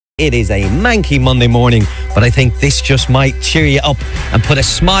It is a manky Monday morning, but I think this just might cheer you up and put a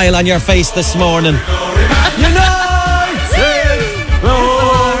smile on your face this morning.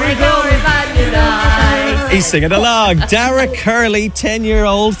 He's singing along. Darragh Curley,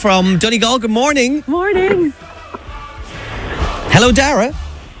 10-year-old from Donegal. Good morning. Morning. Hello, Darragh.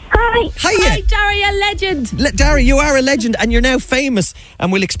 Hi. Hi, Darragh, you're a legend. Darragh, you are a legend and you're now famous.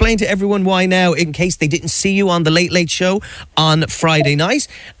 And we'll explain to everyone why now, in case they didn't see you on the Late Late Show on Friday night.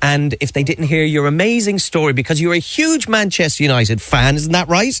 And if they didn't hear your amazing story, because you're a huge Manchester United fan, isn't that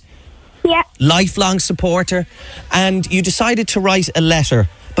right? Yeah. Lifelong supporter. And you decided to write a letter,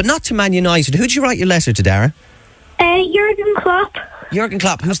 but not to Man United. Who'd you write your letter to, Darragh? Jürgen Koop. Jürgen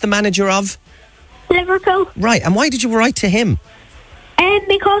Klopp, who's the manager of? Liverpool. Right, and why did you write to him?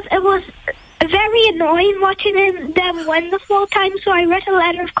 Because it was very annoying watching them win the full time, so I wrote a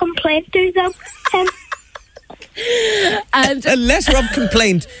letter of complaint to them. And A letter of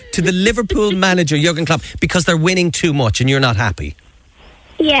complaint to the Liverpool manager, Jürgen Klopp, because they're winning too much and you're not happy.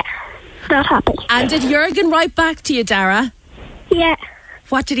 Yeah, not happy. And did Jürgen write back to you, Darragh? Yeah.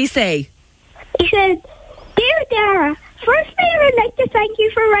 What did he say? He said, "Dear Darragh, firstly, I would like to thank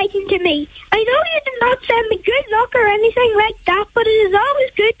you for writing to me. I know you did not send me good luck or anything like that, but it is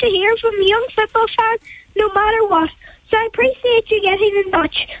always good to hear from a young football fan, no matter what. So I appreciate you getting in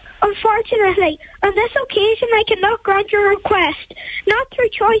touch. Unfortunately, on this occasion, I cannot grant your request. Not through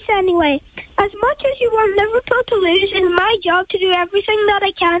choice anyway. As much as you want Liverpool to lose, it is my job to do everything that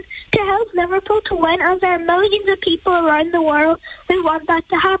I can to help Liverpool to win, as there are millions of people around the world who want that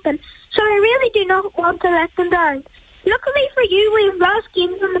to happen. So I really do not want to let them down. Luckily for you, we've lost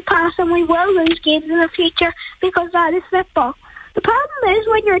games in the past and we will lose games in the future because that is football. The problem is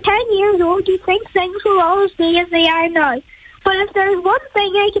when you're 10 years old, you think things will always be as they are now. But if there's one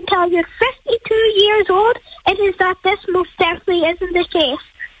thing I can tell you at 52 years old, it is that this most definitely isn't the case.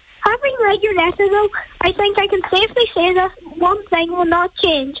 Having read your letter, though, I think I can safely say that one thing will not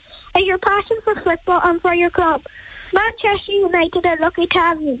change, is your passion for football and for your club. Manchester United are lucky to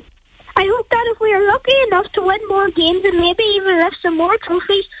have you. I hope that if we are lucky enough to win more games and maybe even lift some more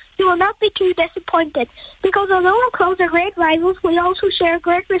trophies, you will not be too disappointed. Because although our clubs are great rivals, we also share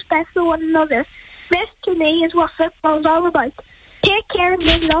great respect for one another. This, to me, is what football is all about. Take care and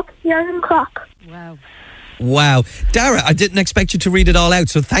good luck, Jürgen Klopp." Wow. Wow. Darragh, I didn't expect you to read it all out,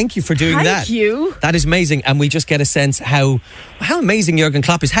 so thank you for doing that. Thank you. That is amazing, and we just get a sense how amazing Jürgen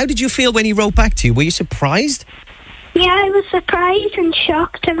Klopp is. How did you feel when he wrote back to you? Were you surprised? Yeah, I was surprised and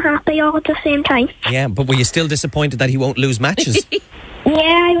shocked and happy all at the same time. Yeah, but were you still disappointed that he won't lose matches? Yeah,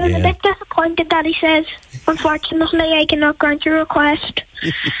 I was Yeah. a bit disappointed that he says, "Unfortunately, I cannot grant your request."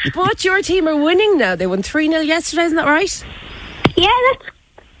 But your team are winning now. They won 3-0 yesterday, isn't that right? Yeah,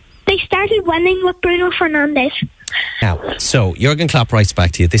 they started winning with Bruno Fernandes. Now, so Jürgen Klopp writes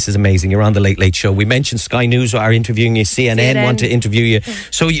back to you. This is amazing. You're on the Late Late Show. We mentioned Sky News are interviewing you. CNN want to interview you.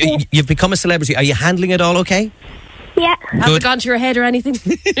 So you've become a celebrity. Are you handling it all okay? Yeah. Has it gone to your head or anything?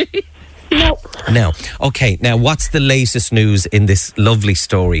 No. No. Okay, now what's the latest news in this lovely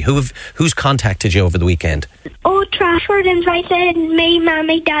story? Who's contacted you over the weekend? Old Trafford invited me,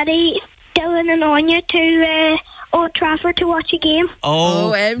 Mammy, Daddy, Dylan and Anya to Old Trafford to watch a game.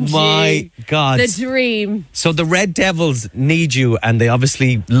 Oh, OMG. my God. The dream. So the Red Devils need you, and they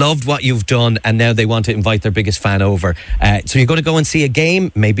obviously loved what you've done, and now they want to invite their biggest fan over. So you're going to go and see a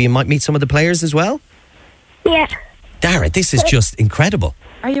game? Maybe you might meet some of the players as well? Yeah. Darragh, this is just incredible.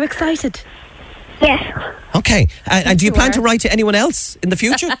 Are you excited? Yes. Okay, and do you You plan are. to write to anyone else in the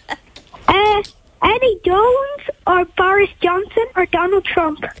future? Eddie Jones or Boris Johnson or Donald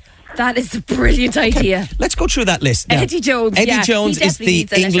Trump? That is a brilliant idea. Let's go through that list. Now, Eddie Jones, Eddie yeah, Jones he is definitely the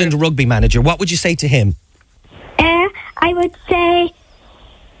needs a letter. England rugby manager. What would you say to him? I would say,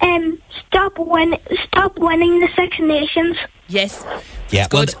 stop winning the Six Nations. Yes. Yeah,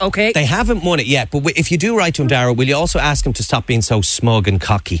 Good, okay. They haven't won it yet, but if you do write to him, Darragh, will you also ask him to stop being so smug and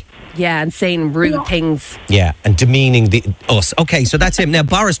cocky? Yeah, and saying rude things. Yeah, and demeaning us. Okay, so that's him. Now,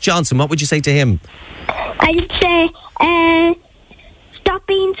 Boris Johnson, what would you say to him? I would say, stop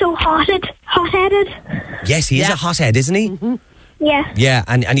being so hot-headed. Yes, he is a hothead, isn't he? Mm-hmm. Yeah. Yeah,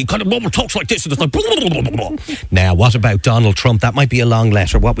 and he kind of talks like this, and it's like... Blah, blah, blah, blah, blah. Now, what about Donald Trump? That might be a long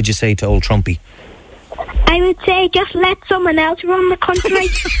letter. What would you say to old Trumpy? I would say just let someone else run the country.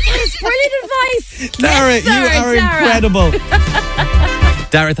 That's brilliant advice. Darragh, Yes, sir, you are Darragh. incredible.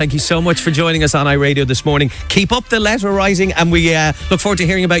 Darragh, thank you so much for joining us on iRadio this morning. Keep up the letter writing, and we look forward to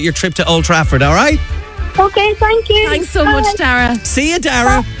hearing about your trip to Old Trafford, all right? Okay, thank you. Thanks so much, Darragh. See you,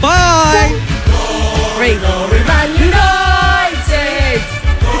 Darragh. Bye. Great. Glory Man United.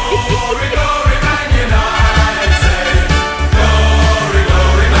 Glory, glory, Man United. Glory,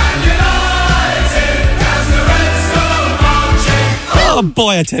 glory, Man Oh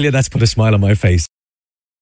boy, I tell you, that's put a smile on my face.